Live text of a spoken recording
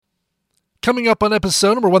Coming up on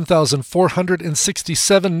episode number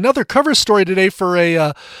 1467, another cover story today for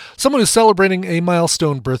someone who's celebrating a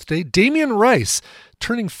milestone birthday, Damien Rice,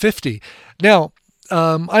 turning 50. Now,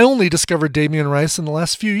 I only discovered Damien Rice in the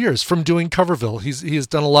last few years from doing Coverville. He has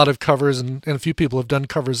done a lot of covers, and a few people have done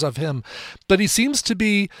covers of him. But he seems to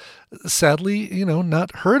be, sadly,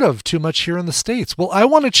 not heard of too much here in the States. Well, I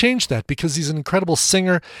want to change that because he's an incredible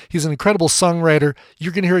singer. He's an incredible songwriter.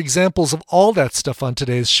 You're going to hear examples of all that stuff on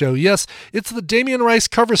today's show. Yes, it's the Damien Rice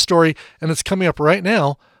cover story, and it's coming up right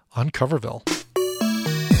now on Coverville.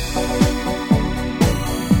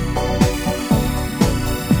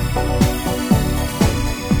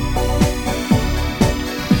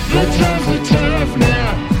 The times are tough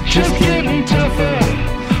now, just getting tougher.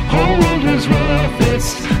 Whole world is rough,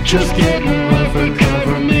 it's just getting rougher.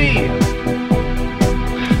 Cover me,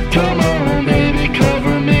 come on baby,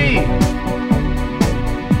 cover me.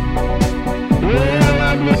 Well,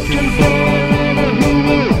 I'm looking for a lover who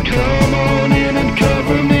will come on in and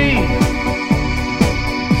cover me.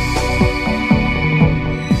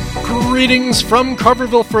 Greetings from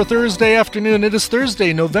Coverville for Thursday afternoon. It is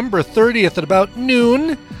Thursday, November 30th at about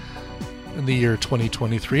noon. In the year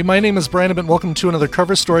 2023. My name is Brian, and welcome to another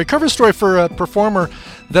cover story. Cover story for a performer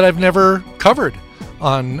that I've never covered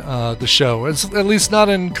on the show, at least not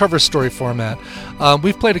in cover story format.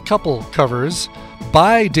 We've played a couple covers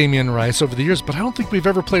by Damien Rice over the years, but I don't think we've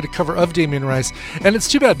ever played a cover of Damien Rice, and it's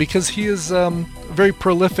too bad because he is a very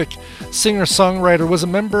prolific singer-songwriter, was a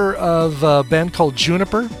member of a band called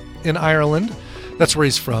Juniper in Ireland. That's where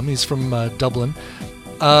he's from. He's from Dublin.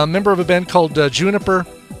 Member of a band called Juniper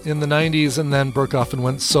in the 90s, and then broke off and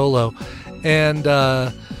went solo. And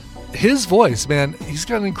his voice, man, he's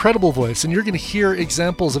got an incredible voice, and you're going to hear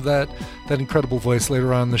examples of that incredible voice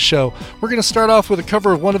later on in the show. We're going to start off with a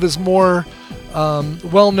cover of one of his more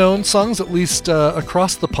well-known songs, at least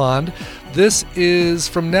across the pond. This is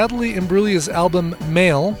from Natalie Imbruglia's album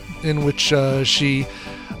Male, in which she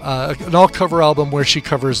an all-cover album where she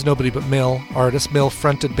covers nobody but male artists,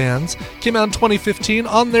 male-fronted bands. Came out in 2015.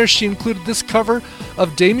 On there, she included this cover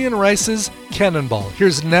of Damien Rice's Cannonball.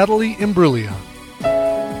 Here's Natalie Imbruglia.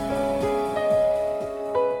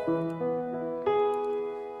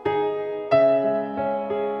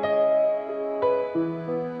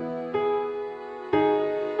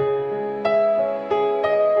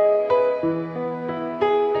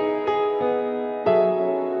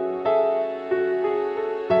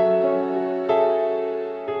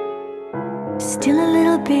 Still a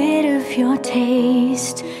little bit of your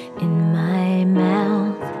taste in my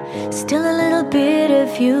mouth. Still a little bit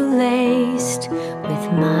of you laced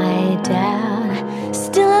with my doubt.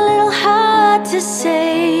 Still a little hard to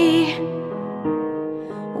say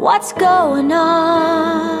what's going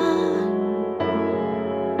on.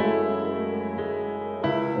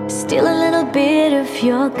 Still a little bit of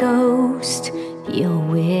your ghost, your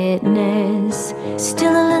witness.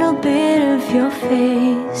 Still a little bit of your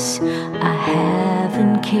face I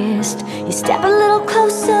haven't kissed. You step a little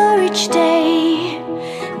closer each day,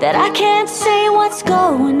 that I can't say what's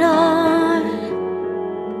going on.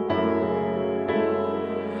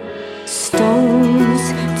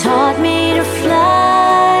 Stones taught me to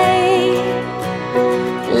fly.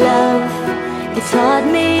 Love, it taught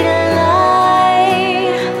me to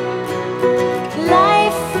lie.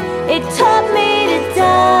 Life, it taught me to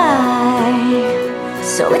die.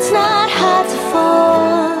 So it's not hard to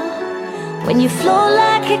fall when you flow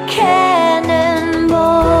like a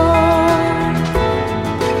cannonball.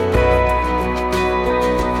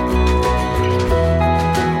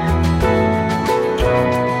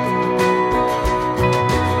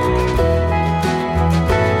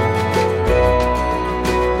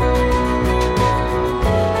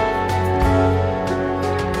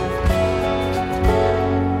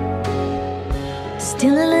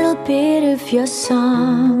 Still a little bit of your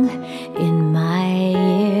song in my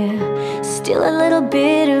ear. Still a little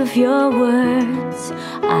bit of your words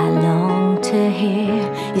I long to hear.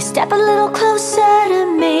 You step a little closer to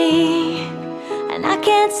me, and I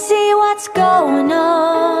can't see what's going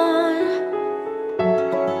on.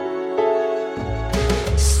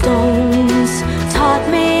 Stones taught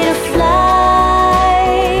me to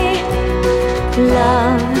fly.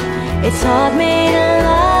 Love, it taught me to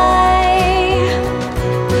lie.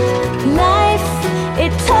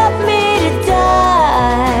 It taught me to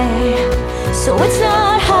die. So it's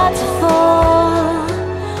not hard to fall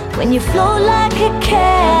when you flow like a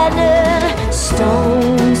cannon.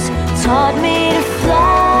 Stones taught me to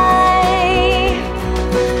fly.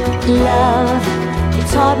 Love, it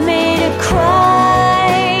taught me to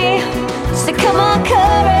cry. So come on,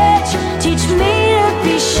 courage, teach me to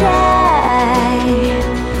be shy.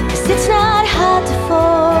 'Cause it's not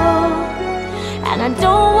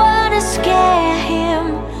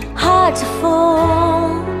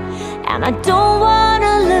and I don't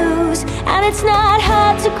wanna lose. And it's not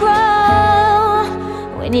hard to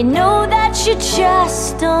grow when you know that you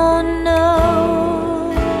just don't know.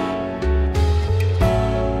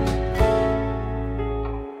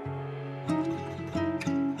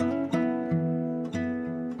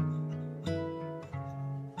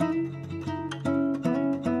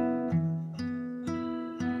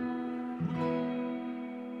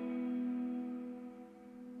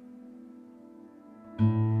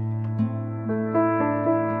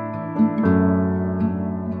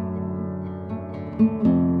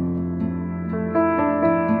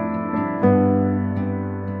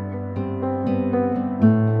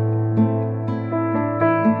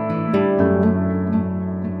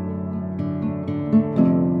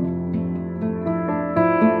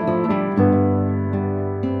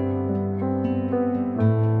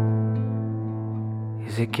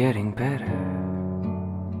 Is it getting better?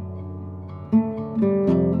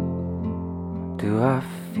 Do I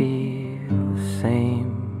feel the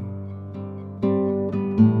same?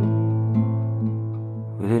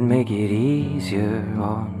 Will it make it easier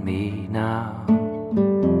on me now?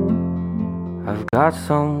 I've got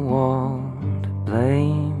someone to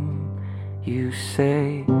blame. You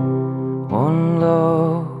say one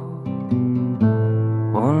love,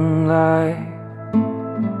 one life.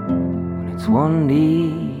 It's one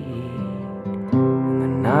need in the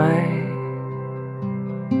night,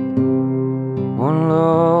 one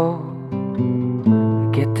love, I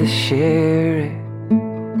get to share it.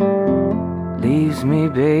 Leaves me,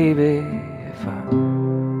 baby, if I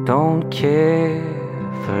don't care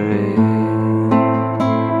for it.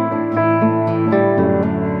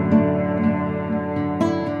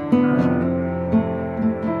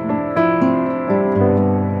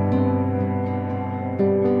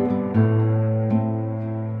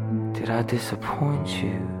 Did I disappoint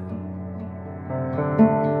you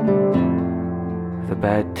with a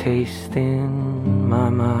bad taste in my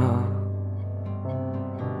mouth?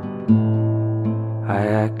 I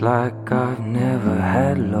act like I've never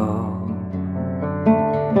had love,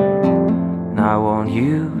 and I want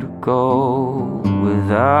you to go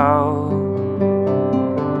without.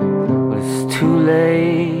 But it's too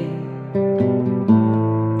late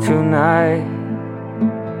tonight.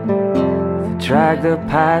 Drag the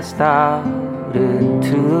past out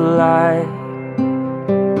into the light.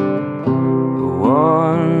 We're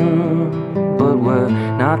one, but we're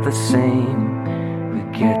not the same. We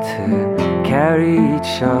get to carry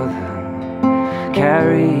each other,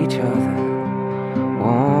 carry each other.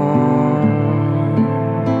 One.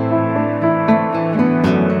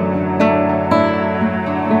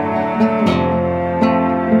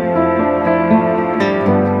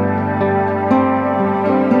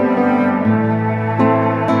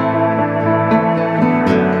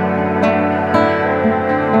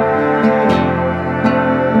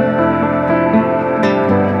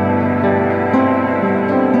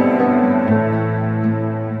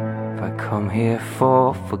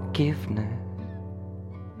 For forgiveness,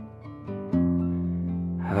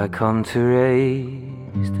 have I come to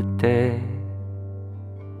raise the dead?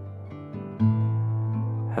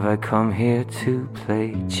 Have I come here to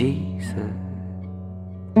play Jesus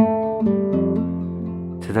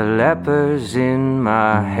to the lepers in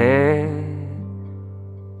my head?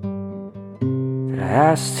 Did I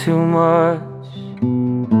ask too much,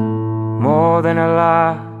 more than a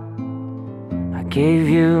lie? I gave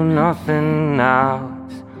you nothing, now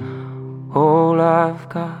it's all I've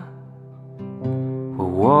got. We're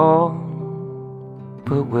one,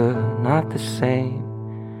 but we're not the same.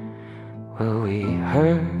 Well, we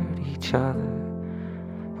hurt each other,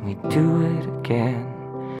 and we do it again.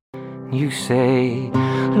 You say,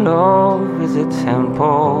 love is a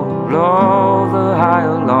temple, love the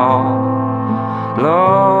higher law.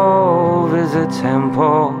 Love is a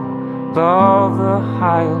temple, love the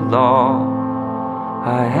higher law.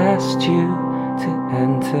 I asked you to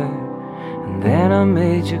enter, and then I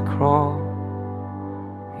made you crawl.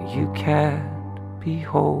 You can't be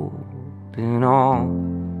holding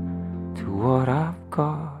on to what I've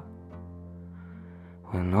got,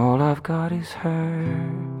 when all I've got is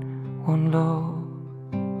hurt. One love,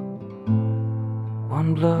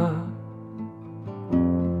 one blood,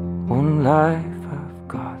 one life. I've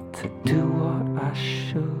got to do what I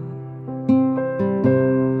should.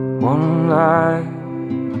 One life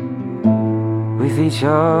with each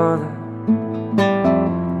other,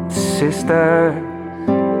 sisters,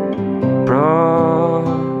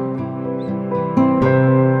 brothers.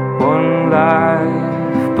 One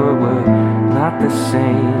life, but we're not the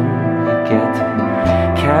same. You get to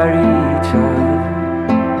carry each other,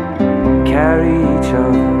 carry each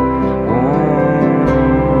other. Oh.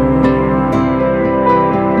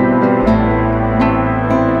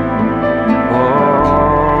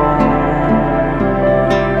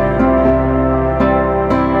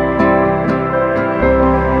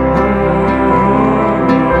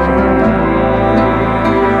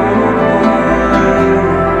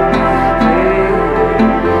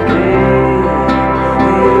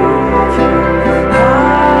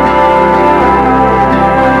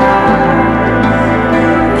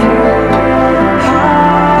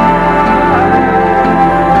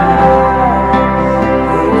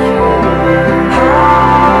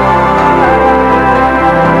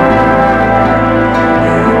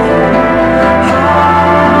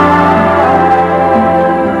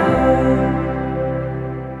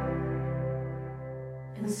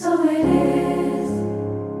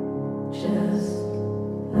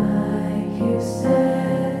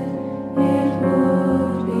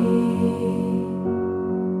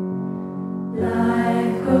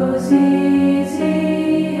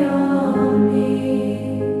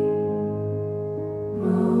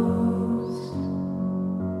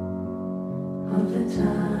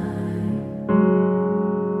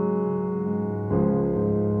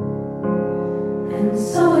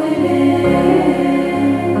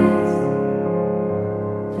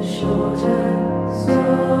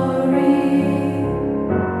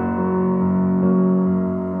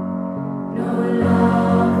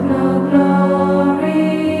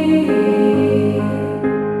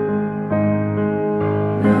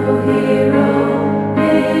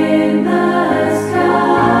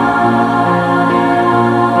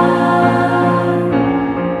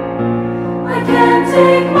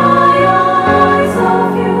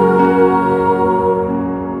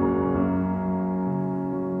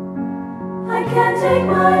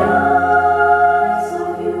 eyes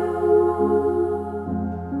off you.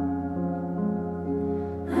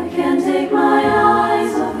 I can't take my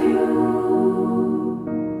eyes off you.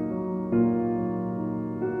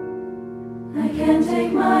 I can't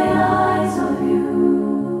take my eyes off you.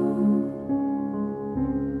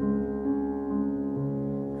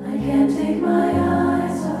 I can't take my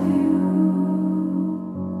eyes off you.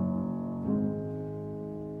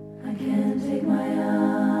 I can't take my eyes.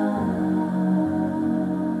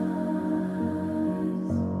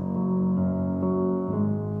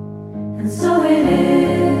 And so it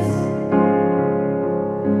is,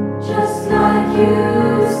 just like you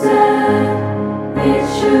said it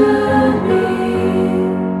should be.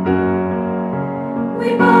 We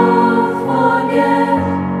both forget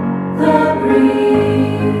the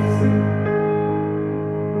breeze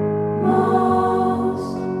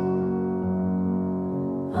most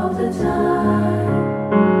of the time.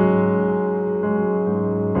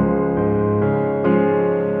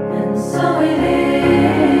 And so it is,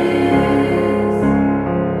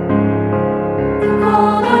 the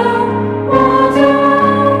colder water,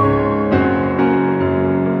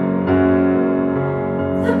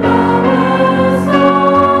 the blowers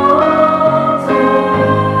alter,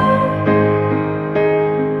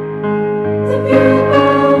 the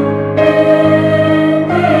bugle in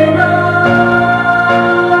the night.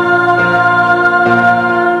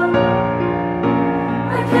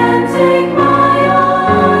 I can't take my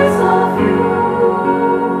eyes off you.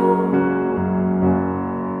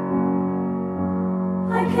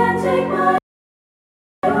 I can't take my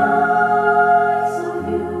eyes off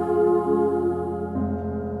you.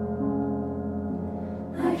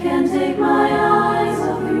 I can't take my eyes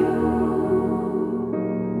off you.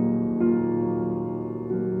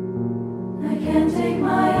 I can't take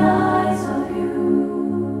my eyes off you.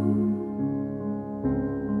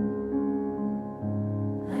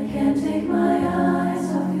 I can't take my eyes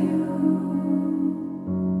off you.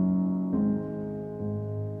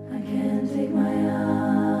 I can't take my eyes.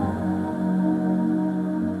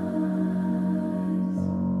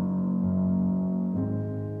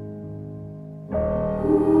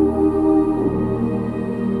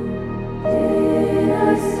 Did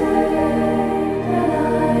I say that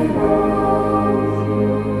I want you?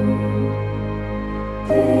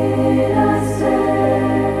 Did I say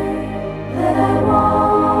that I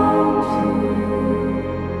want you?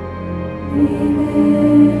 Leave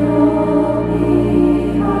it all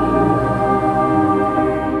behind.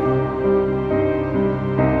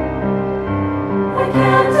 I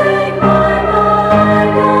can't take my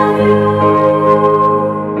mind off you.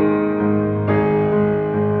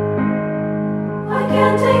 I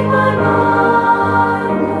can't take my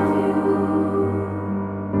mind off you.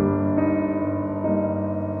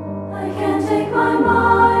 I can't take my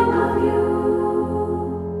mind off you.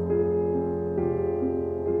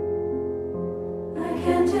 I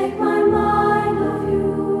can't take my mind off you.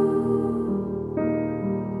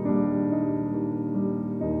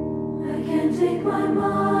 I can't take my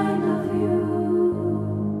mind off you.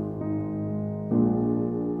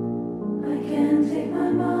 I can't take my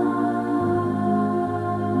mind.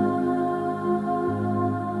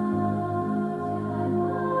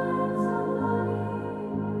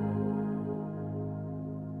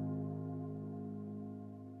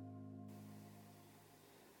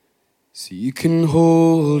 So you can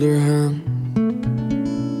hold her hand,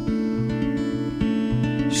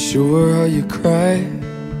 show her how you cry,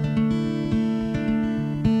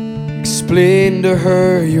 explain to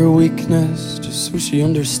her your weakness just so she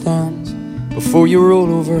understands before you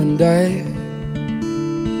roll over and die.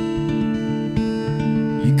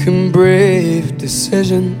 You can brave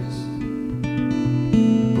decisions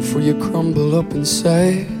before you crumble up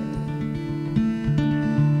inside.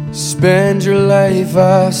 Spend your life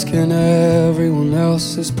asking everyone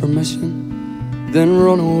else's permission, then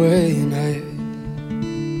run away and hide.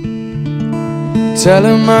 Tell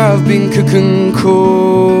him I've been cooking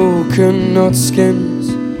coconut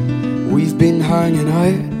skins, we've been hanging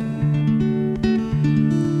out.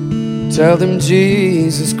 Tell them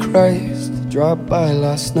Jesus Christ dropped by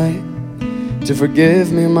last night to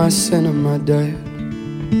forgive me my sin and my doubt.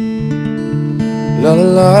 La la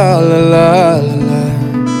la la la la la.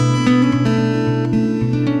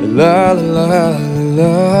 La la la la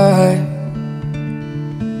la.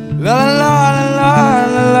 La la la la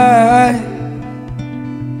la la.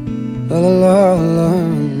 La la la la.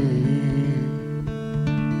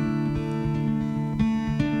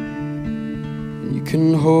 You can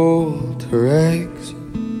hold her eggs,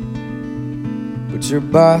 but your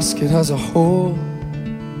basket has a hole.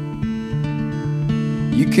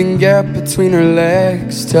 You can get between her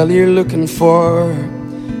legs, tell her you're looking for her,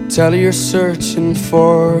 Tell her you're searching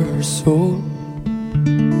for her soul.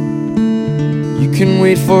 You can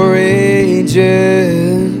wait for ages,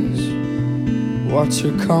 watch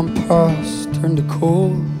her compass turn to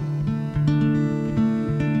coal.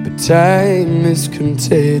 But time is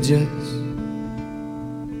contagious,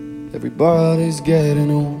 everybody's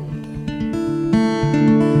getting old.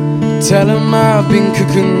 Tell him I've been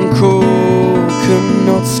cooking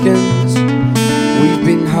coconut skins, we've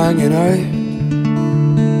been hanging out.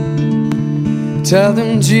 Tell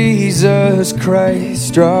them Jesus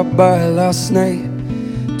Christ dropped by last night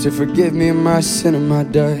to forgive me my sin and my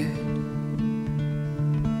doubt.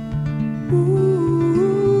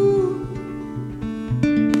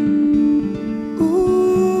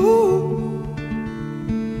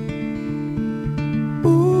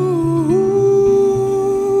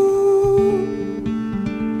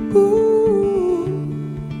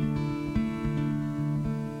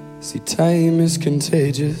 See, time is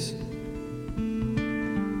contagious,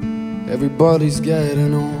 everybody's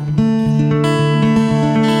getting on.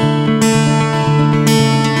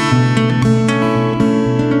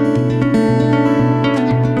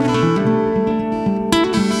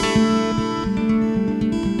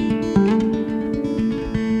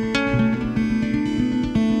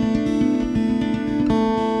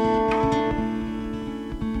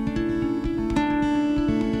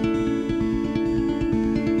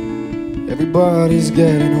 Everybody's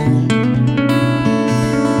getting on.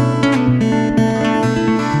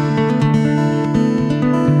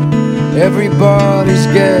 Everybody's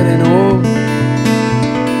getting old.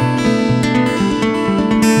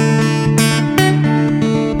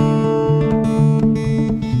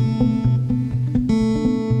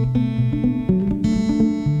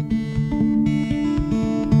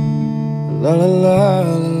 La la la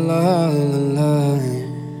la la la.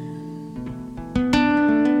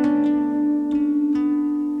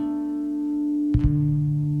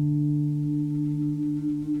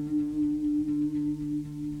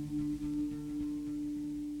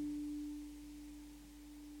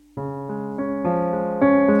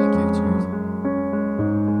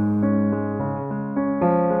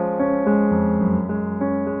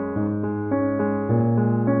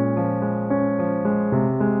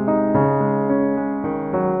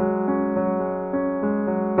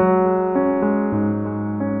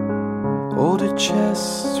 Older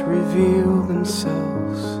chests reveal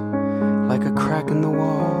themselves like a crack in the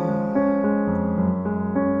wall,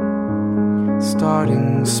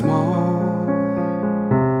 starting small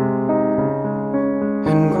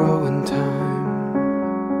and grow in time.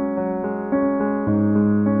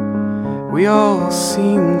 We all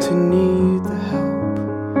seem to need the help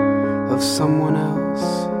of someone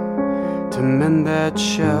else to mend that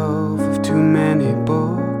shelf of too many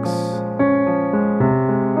books.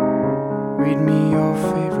 Read me your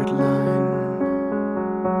favorite line.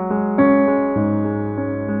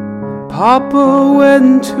 Papa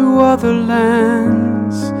went to other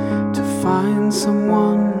lands to find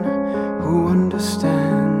someone who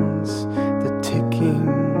understands the ticking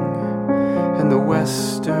and the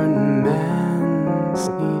Western man's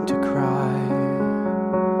need to cry.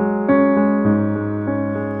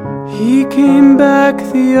 He came back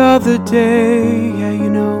the other day. Yeah, you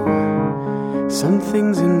know, some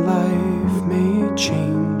things in life may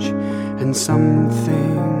change, and some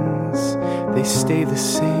things, they stay the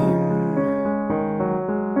same.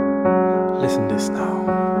 Listen this now.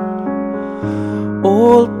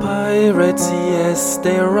 Old pirates, yes,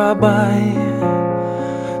 they rob I,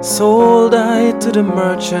 sold I to the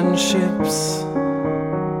merchant ships.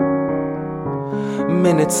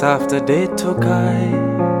 Minutes after they took I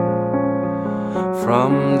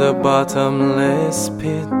from the bottomless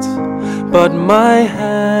pit, but my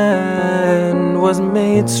hand was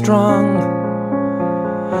made strong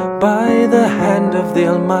by the hand of the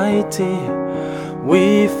Almighty.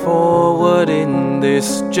 We forward in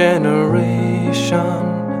this generation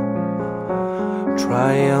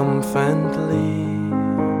triumphantly.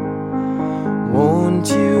 Won't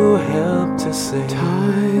you help to sing?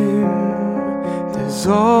 Time, there's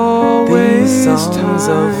always these songs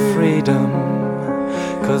time of freedom,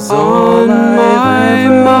 'cause on all my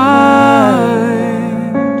I've mind.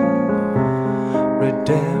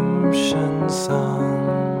 redemption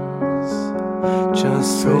songs, just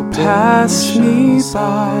So pass me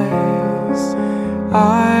by,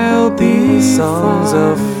 I'll be these songs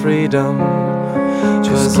fine. of freedom,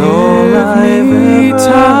 Just 'cause all give I've me ever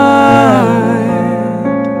time.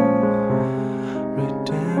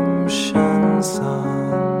 redemption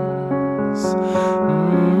songs.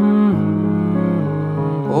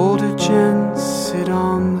 Older gents sit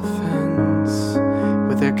on the fence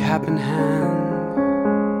with their cap in hand,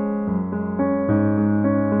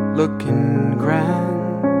 looking grand.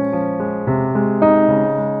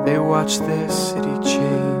 They watch their city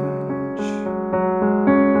change.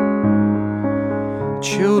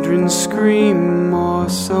 Children scream, or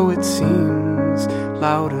so it seems,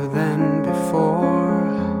 louder than before.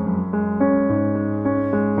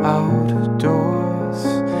 Outdoors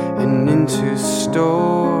and into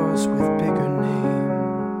stores with bigger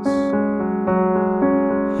names.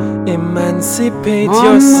 Emancipate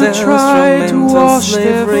Mama yourselves from tried to mental wash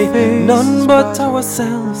their slavery. face, None but but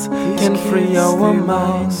ourselves these can free kids, our they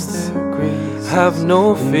minds. lost their grace. Have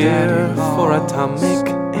no And fear Daddy for lost atomic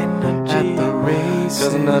at energy, the races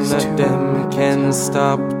 'cause none to of them can time.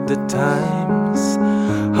 stop the times.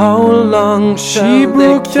 How long shall She they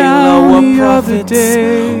broke kill down our the other prophets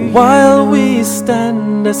day, while we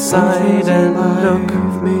stand aside and look?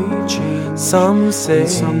 May change. Some say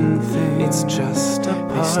Something it's just a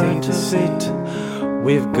may stay part the of same. it.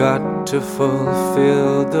 We've got to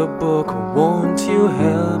fulfill the book. Won't you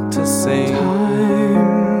help to sing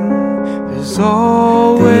Time, there's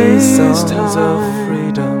always these songs time of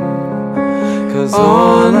freedom? 'Cause on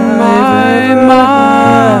all I've my ever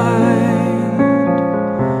mind.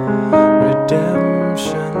 had,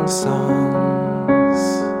 redemption songs.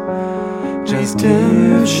 Just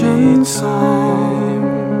Redemption give me time.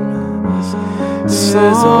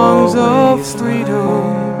 Songs of always freedom,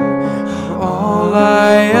 time. all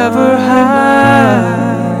I ever had.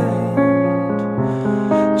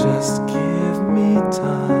 Just give me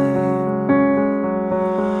time.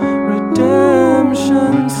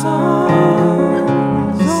 Redemption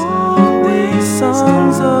songs, these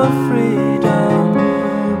songs of freedom.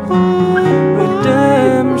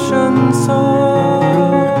 Redemption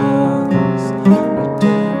songs,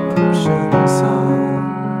 redemption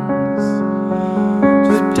songs,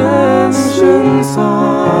 redemption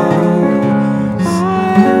songs,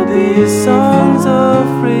 these songs of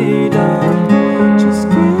freedom. Just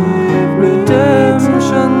give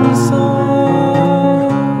redemption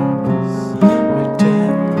songs,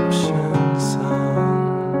 redemption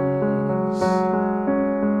songs.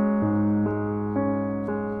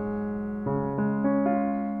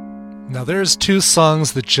 Now there's two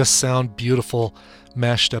songs that just sound beautiful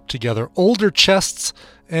mashed up together. Older Chests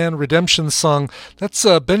and Redemption Song. That's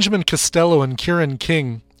Benjamin Costello and Kieran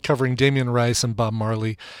King covering Damien Rice and Bob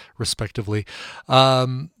Marley, respectively.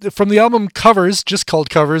 From the album Covers, just called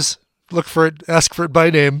Covers. Look for it, ask for it by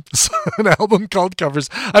name. It's an album called Covers.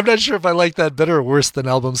 I'm not sure if I like that better or worse than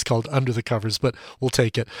albums called Under the Covers, but we'll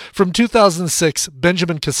take it. From 2006,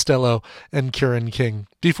 Benjamin Costello and Kieran King.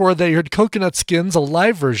 Before that, you heard Coconut Skins, a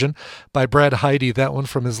live version by Brad Heide. That one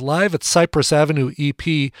from his Live at Cypress Avenue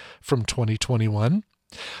EP from 2021.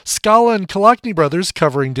 Scala and Kalachny Brothers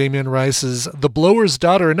covering Damien Rice's The Blower's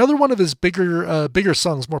Daughter, another one of his bigger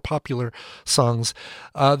songs, more popular songs.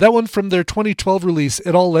 That one from their 2012 release,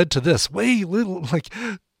 It All Led to This. Way little, like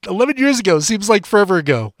 11 years ago, seems like forever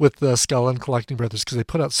ago with Scala and Kalachny Brothers because they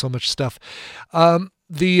put out so much stuff.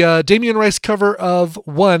 The Damien Rice cover of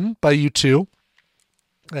One by U2,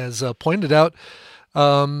 as pointed out.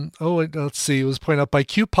 Let's see. It was pointed out by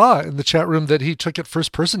Q Pa in the chat room that he took it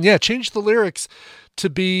first person. Yeah, changed the lyrics to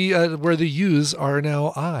be where the U's are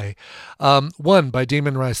now I. One by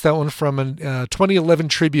Damien Rice. That one from a 2011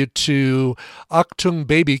 tribute to Achtung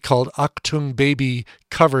Baby called Achtung Baby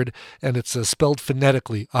Covered, and it's spelled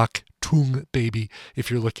phonetically Achtung Baby if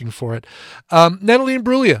you're looking for it. Natalie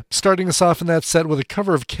Imbruglia starting us off in that set with a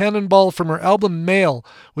cover of Cannonball from her album Male,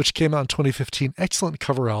 which came out in 2015. Excellent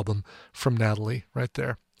cover album from Natalie right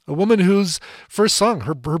there. A woman whose first song,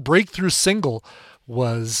 her breakthrough single,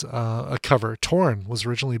 was a cover. Torn was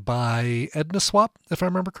originally by Edna Swap, if I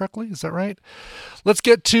remember correctly. Is that right? Let's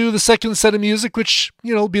get to the second set of music, which,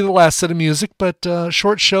 will be the last set of music, but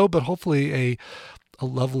short show, but hopefully a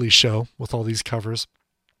lovely show with all these covers.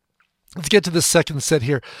 Let's get to the second set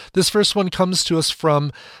here. This first one comes to us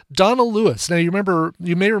from Donna Lewis. Now, you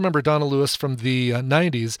may remember Donna Lewis from the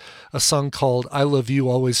 90s, a song called I Love You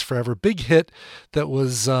Always Forever. Big hit that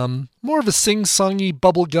was more of a sing-songy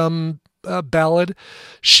bubblegum ballad.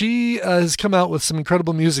 She has come out with some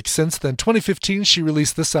incredible music since then. 2015, she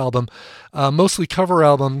released this album, mostly cover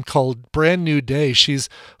album called Brand New Day. She's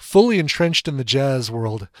fully entrenched in the jazz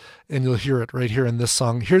world, and you'll hear it right here in this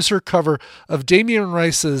song. Here's her cover of Damien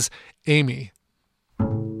Rice's Amy.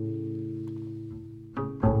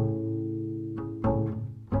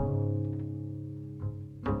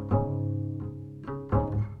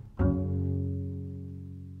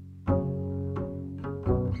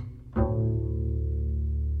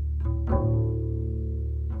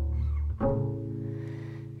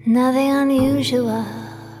 Nothing unusual,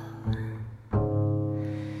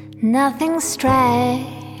 nothing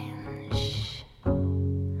strange.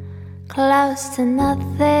 close to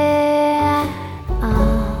nothing at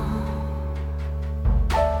all.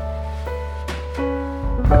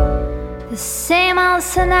 The same old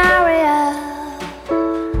scenario,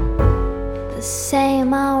 the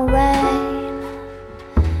same old rain,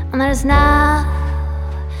 and there's no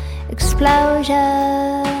explosions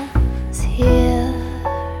here.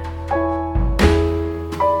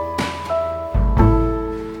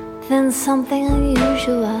 Then something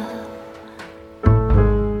unusual,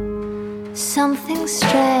 something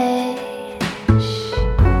strange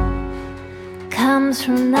comes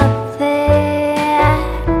from nothing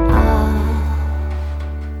at all.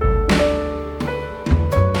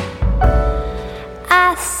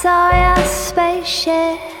 I saw your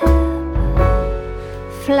spaceship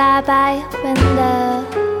fly by your window.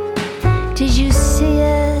 Did you see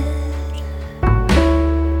it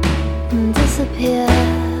disappear?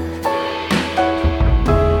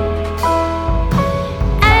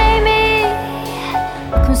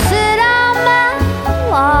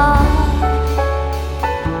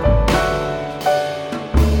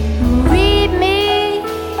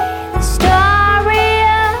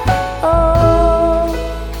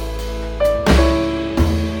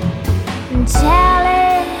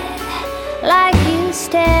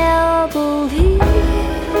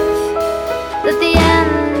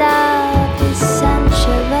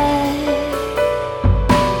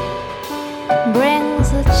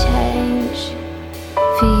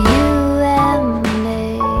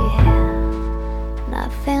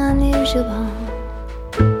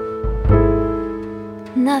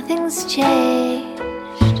 Nothing's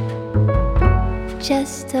changed,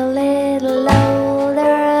 just a little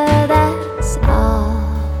older, that's all.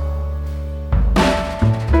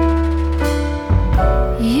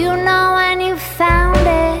 You know when you found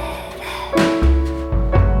it,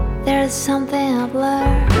 there's something I've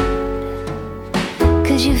learned,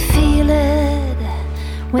 'cause you feel it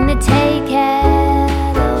when they take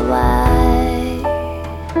it away.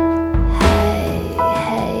 Hey,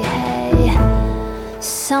 hey, hey,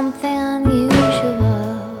 something unusual,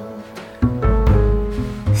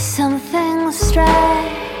 something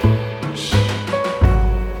strange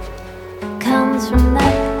comes from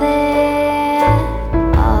nothing at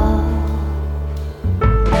all.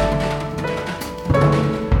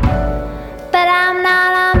 But I'm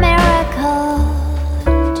not a miracle,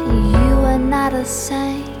 you are not a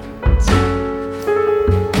saint,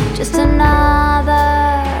 just another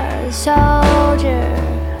soldier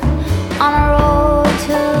on a road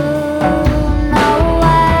to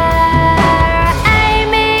nowhere.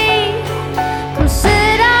 Amy, come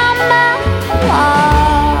sit on my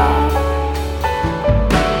wall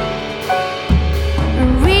and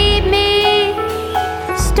read me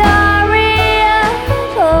the story of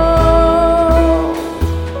old,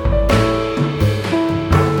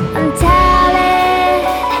 and tell it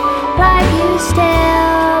like you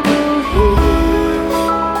still believe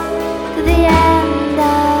to the end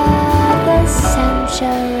of the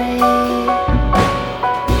century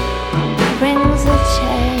brings a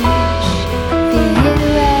change for you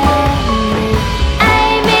and me.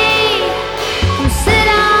 Amy, come sit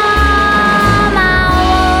on my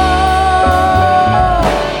wall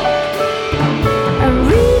and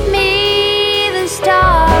read me the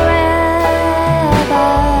story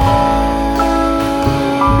about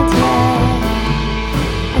it,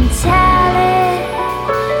 and tell it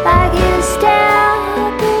like you still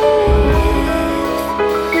believe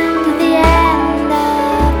to the end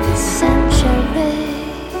of the century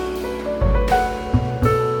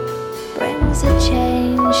brings a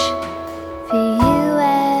change for you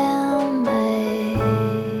and me,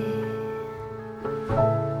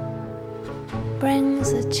 brings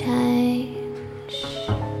a change,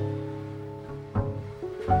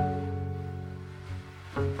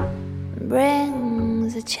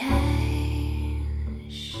 brings a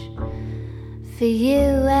change for you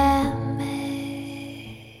and me,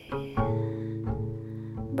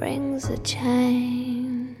 brings a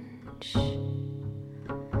change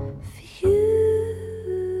for you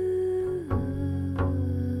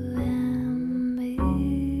and me.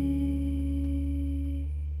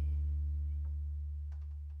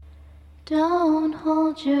 Don't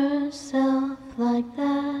hold yourself like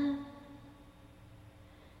that,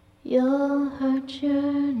 you'll hurt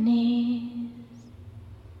your knees.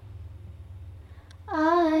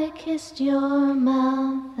 I kissed your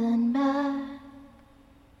mouth and back.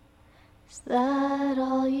 Is that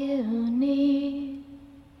all you need?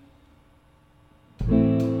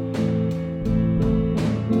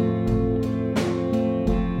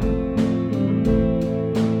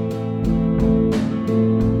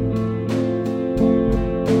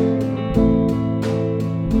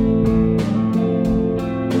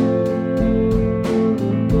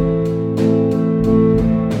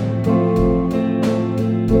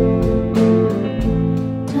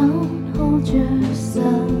 hold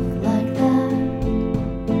yourself like that,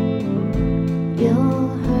 you'll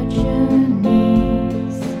hurt your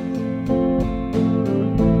knees.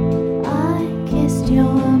 I kissed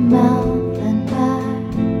your mouth and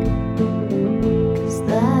back, 'cause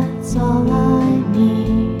that's all I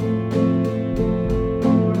need.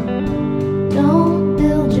 Don't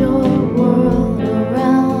build your world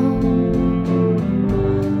around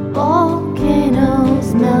volcanoes,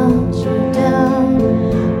 melt you down.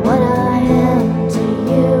 What I am to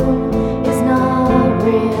you is not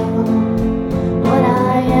real. What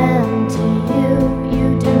I am to you, you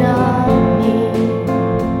do not need.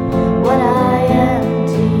 What I am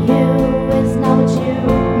to you is not what you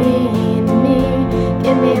mean to me.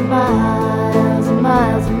 Give me miles and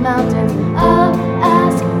miles of mountains. I'll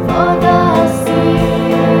ask for the sea.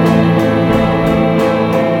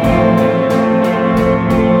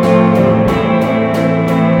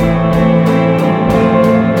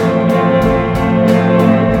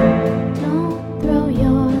 Don't throw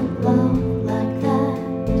your love like that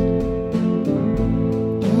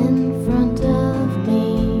in front of me.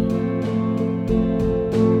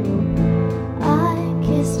 I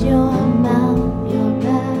kissed your mouth, your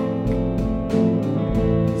back.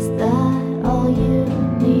 Is that all you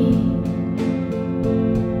need?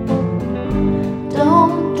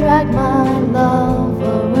 Don't drag my love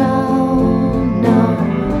around, no.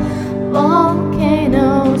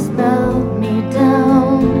 Volcanoes melt me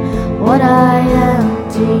down. What I am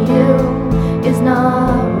to you is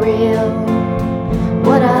not real.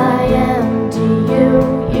 What I am to you,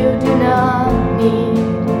 you do not need.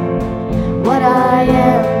 What I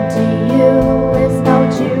am to you is not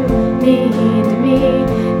what you mean to me.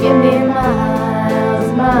 Give me miles,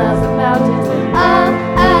 miles of mountains. I'll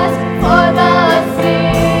ask for the sea.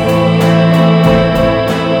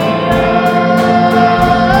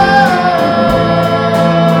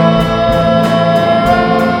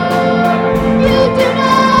 You do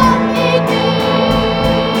not need me.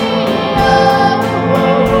 Oh,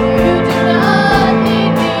 you do not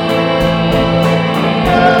need me.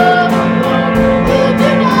 Oh, you do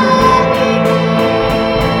not need me.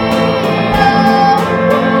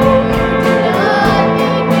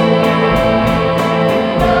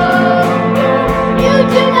 You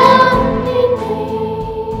do not need me.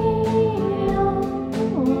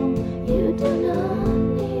 You do not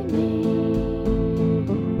need me.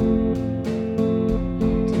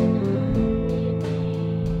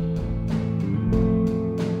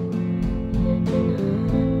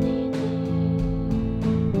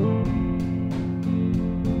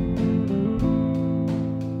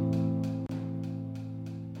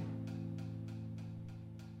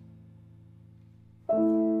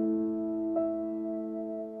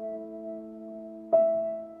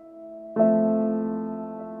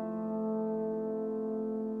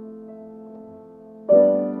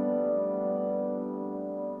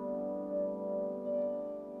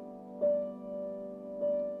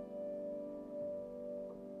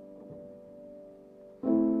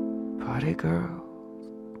 Party girls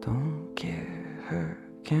don't get hurt,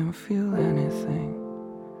 can't feel anything.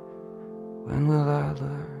 When will I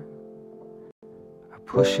learn? I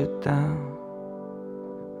push it down,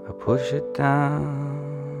 I push it down.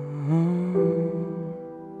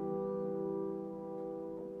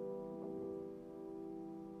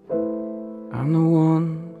 I'm the one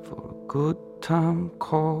for a good time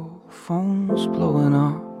call, phone's blowing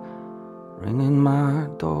up, ringing my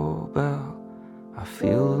doorbell. I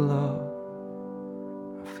feel the love,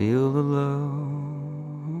 I feel the love.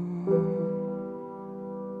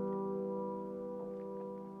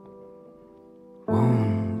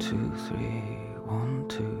 1, 2, 3, 1,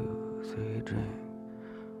 2, 3, drink.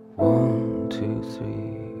 1, 2,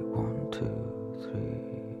 3, 1, 2, 3,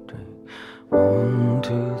 drink. 1,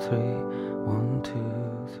 2, 3, 1, 2,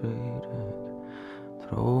 3, drink.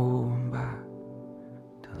 Throw 'em back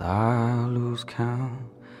till I lose count.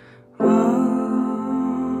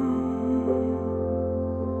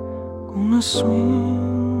 Gonna swing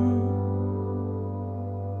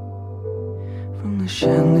from the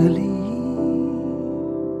chandelier,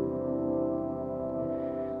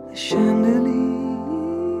 the chandelier.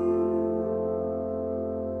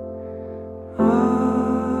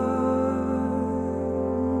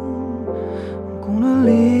 I'm gonna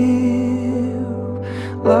live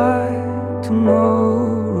like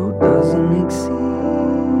tomorrow doesn't exist,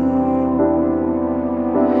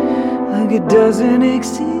 like it doesn't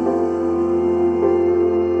exist.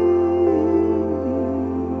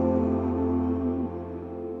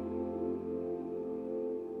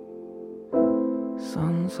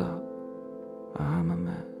 Sun's up, I'm a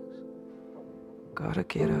mess. Gotta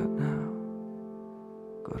get up now,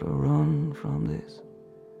 gotta run run from this.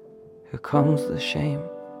 Here comes the shame.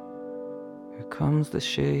 Here comes the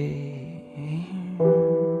shame.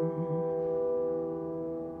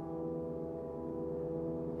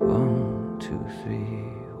 1, 2, 3,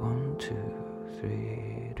 1, 2,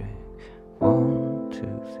 3, drink. 1, 2, 3,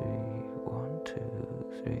 1, 2,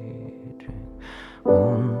 3, drink.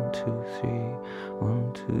 1, 2, 3,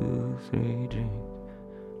 1, 2, 3, drink.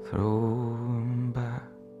 Throw him back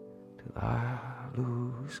till I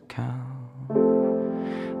lose count.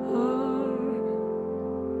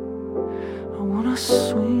 I wanna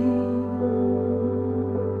swing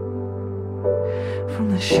from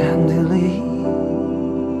the chandelier,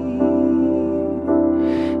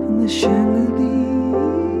 from the chandelier.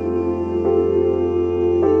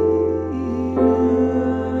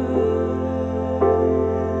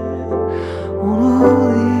 Wanna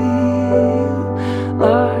live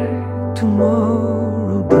like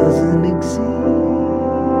tomorrow doesn't exist,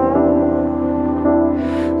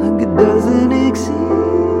 like it doesn't exist.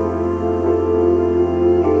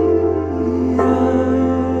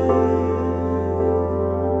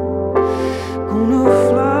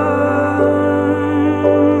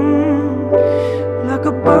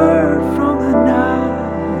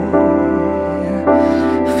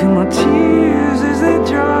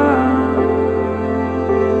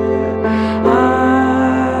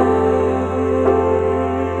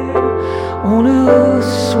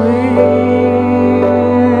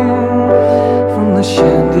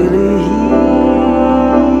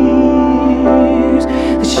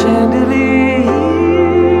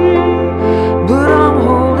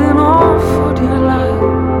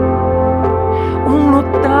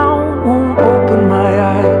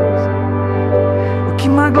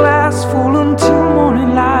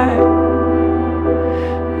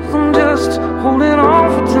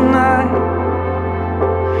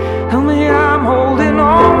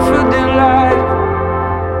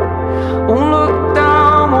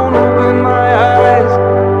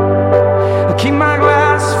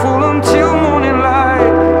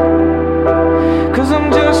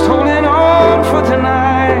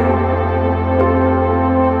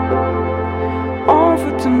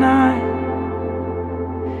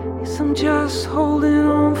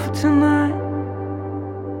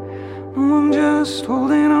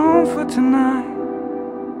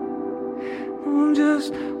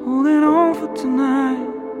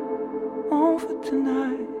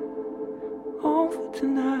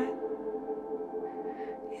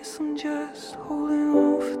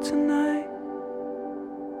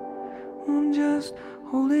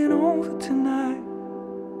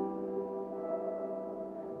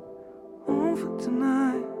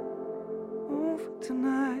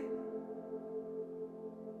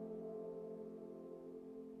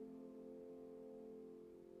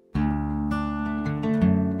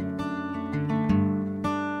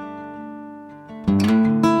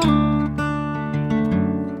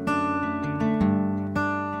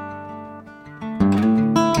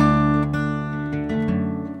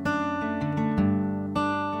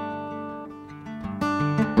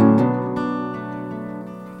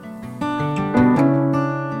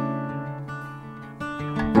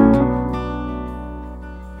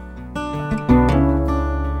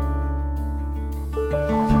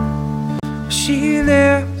 She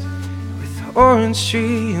lives with the orange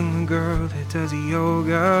tree and the girl that does the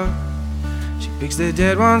yoga. She picks the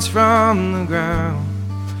dead ones from the ground,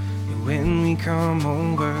 and when we come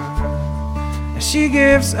over, and she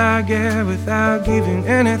gives, I get without giving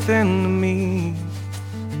anything to me.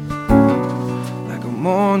 Like a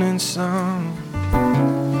morning sun,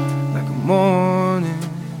 like a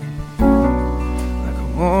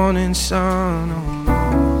morning sun, oh,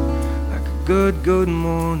 like a good, good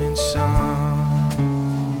morning sun.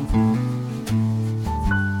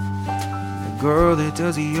 The girl that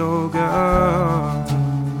does the yoga,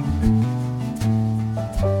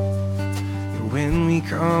 and when we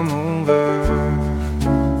come over,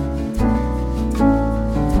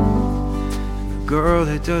 and the girl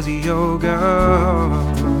that does the yoga,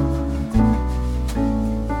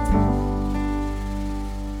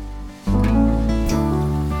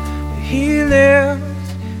 he lives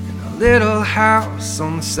in a little house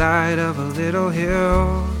on the side of a little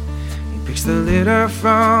hill. He picks the litter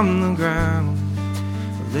from the ground,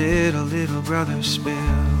 a little brother spills.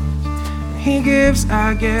 And he gives,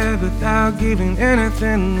 I get without giving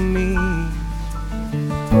anything to me.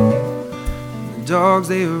 And the dogs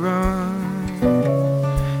they run,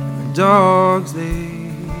 and the dogs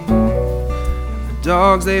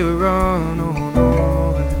they run, oh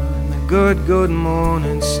no, and the good, good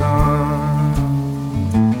morning sun.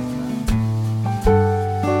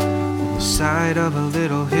 side of a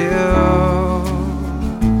little hill.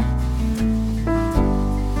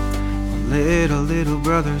 Little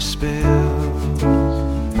brother spills on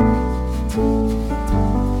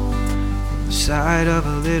the side of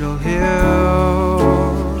a little hill.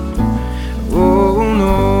 Oh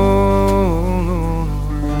no, no,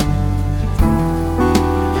 no.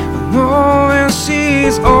 No, and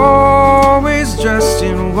she's always dressed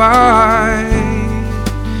in white.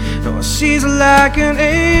 No, she's like an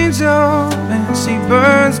angel, and she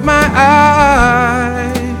burns my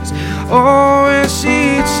eyes. Oh, and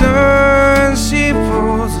she turns, she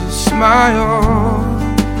pulls a smile,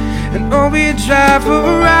 and oh, we drive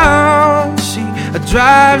around, she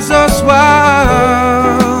drives us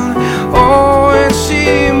wild. Oh, and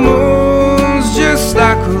she moves just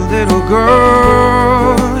like a little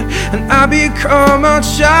girl, and I become a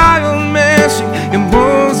child, man, she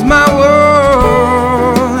moves my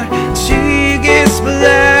world. She gets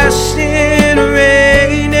splashed in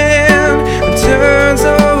rain and turns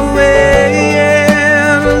away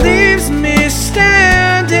and leaves me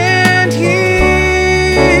standing here.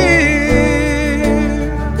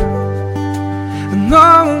 No,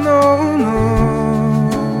 no, no.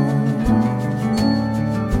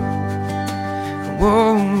 Whoa,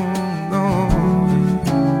 no.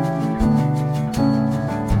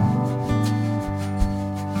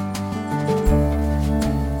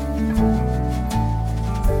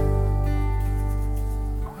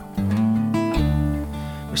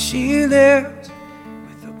 She lives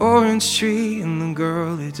with the orange tree and the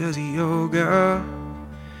girl that does yoga.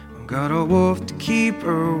 Got a wolf to keep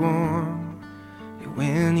her warm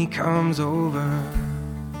when he comes over.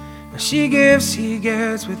 Now she gives, he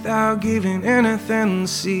gets without giving anything to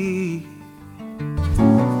see.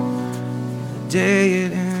 The day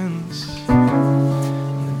it ends,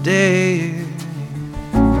 the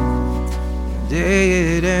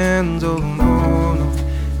day it ends, oh no, no,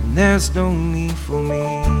 and there's no need for me.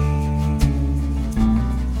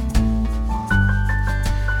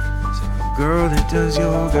 So a girl that does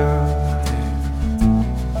yoga,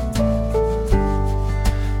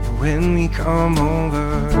 when we come over,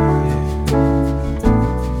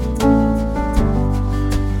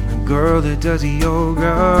 the girl that does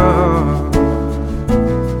yoga.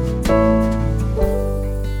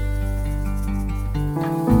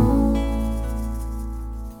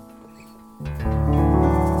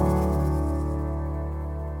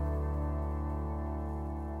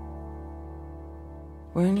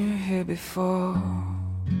 When you're here before,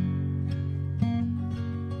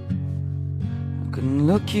 I couldn't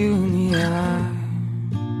look you in the eye.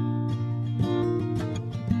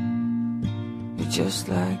 You're just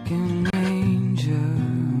like an angel.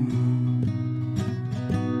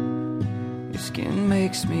 Your skin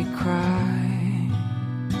makes me cry.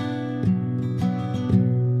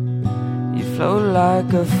 You float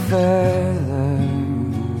like a feather,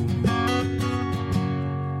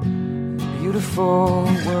 beautiful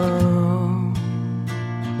world.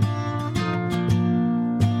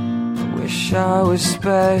 I wish I was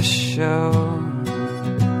special.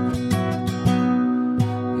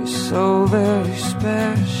 You're so very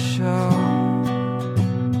special.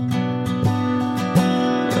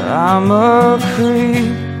 But I'm a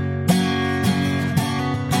creep,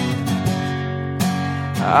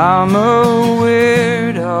 I'm a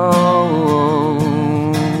weirdo.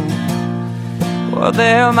 What the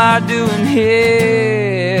hell am I doing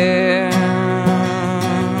here?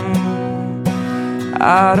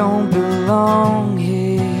 I don't belong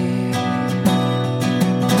here.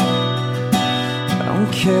 I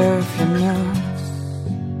don't care if you're nuts.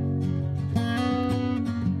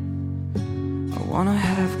 I wanna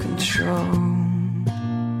have control.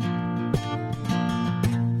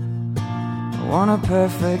 I want a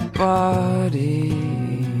perfect body.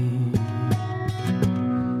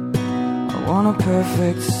 I want a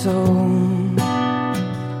perfect soul.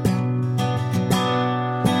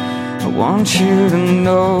 I want you to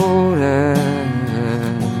notice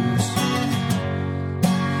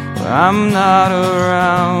when I'm not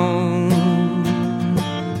around.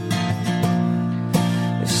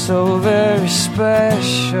 It's so very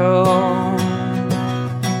special.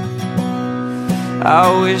 I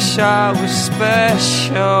wish I was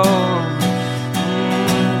special.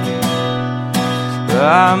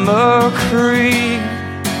 I'm a creep,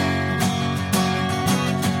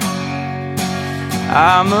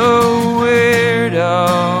 I'm a weirdo.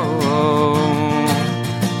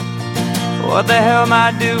 What the hell am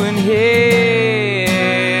I doing here?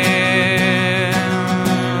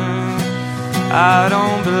 I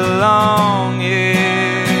don't belong here.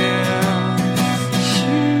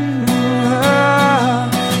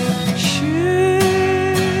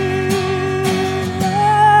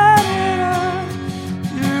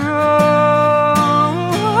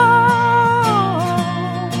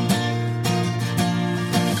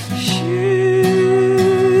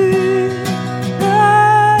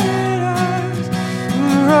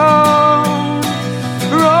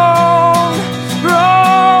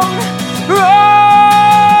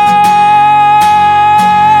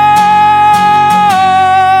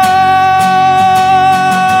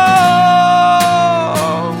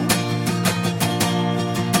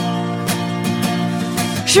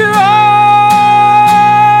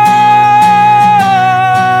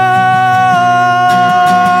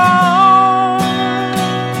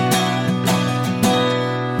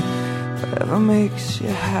 Whatever makes you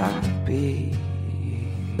happy,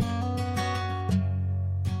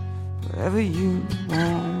 whatever you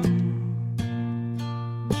want.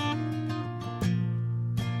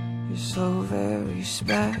 You're so very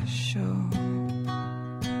special.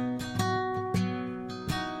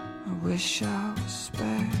 I wish I was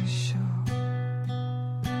special,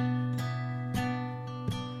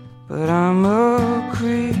 but I'm a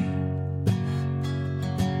creep.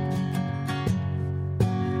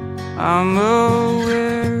 I'm a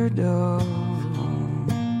weirdo.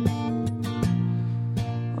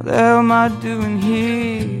 What the hell am I doing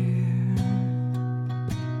here?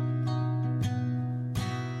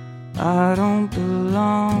 I don't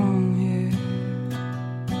belong here.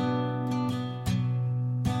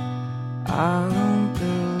 I don't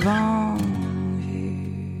belong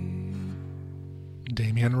here.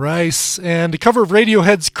 Damien Rice, and a cover of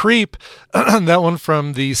Radiohead's Creep. That one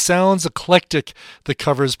from the Sounds Eclectic, the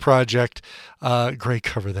Covers project. Great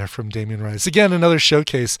cover there from Damien Rice. Again, another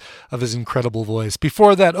showcase of his incredible voice.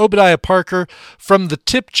 Before that, Obadiah Parker from the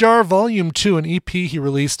Tip Jar Volume 2, an EP he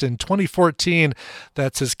released in 2014.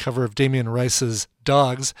 That's his cover of Damien Rice's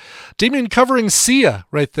Dogs. Damien covering Sia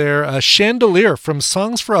right there, Chandelier from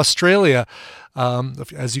Songs for Australia.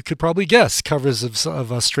 As you could probably guess, covers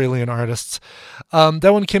of Australian artists.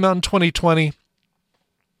 That one came out in 2020.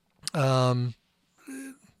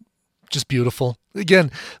 Just beautiful.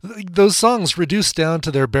 Again, those songs reduced down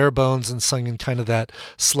to their bare bones and sung in kind of that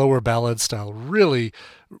slower ballad style really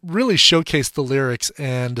showcased the lyrics,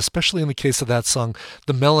 and especially in the case of that song,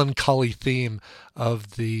 the melancholy theme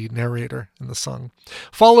of the narrator in the song.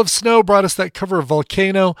 Fall of Snow brought us that cover of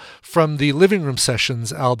Volcano from the Living Room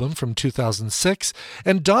Sessions album from 2006,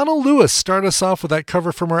 and Donna Lewis started us off with that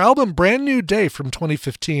cover from her album Brand New Day from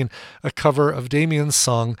 2015, a cover of Damien's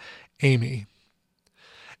song Amy.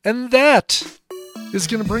 And that is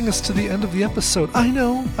going to bring us to the end of the episode. I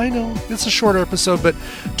know, it's a shorter episode, but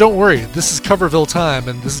don't worry, this is Coverville time,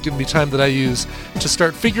 and this is going to be time that I use to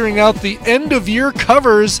start figuring out the end-of-year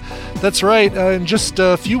covers. That's right, in just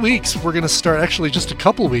a few weeks, we're going to start, actually just a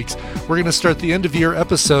couple weeks, we're going to start the end-of-year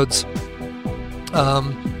episodes.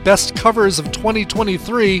 Best covers of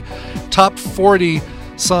 2023, top 40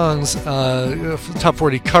 songs, top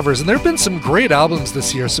 40 covers, and there have been some great albums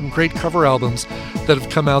this year, some great cover albums that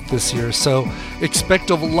have come out this year, so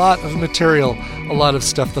expect a lot of material, a lot of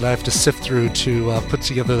stuff that I have to sift through to put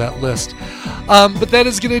together that list. But that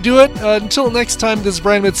is going to do it. Until next time, this is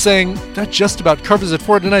Brian Mitt saying that just about covers it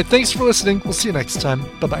for tonight. Thanks for listening. We'll see you next time.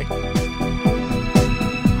 Bye-bye.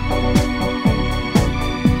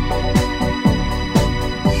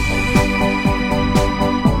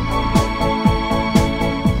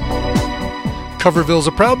 Coverville is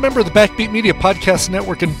a proud member of the Backbeat Media Podcast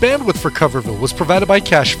Network, and bandwidth for Coverville was provided by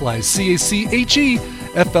Cashfly, CACHEFLY,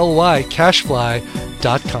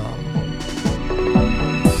 cashfly.com.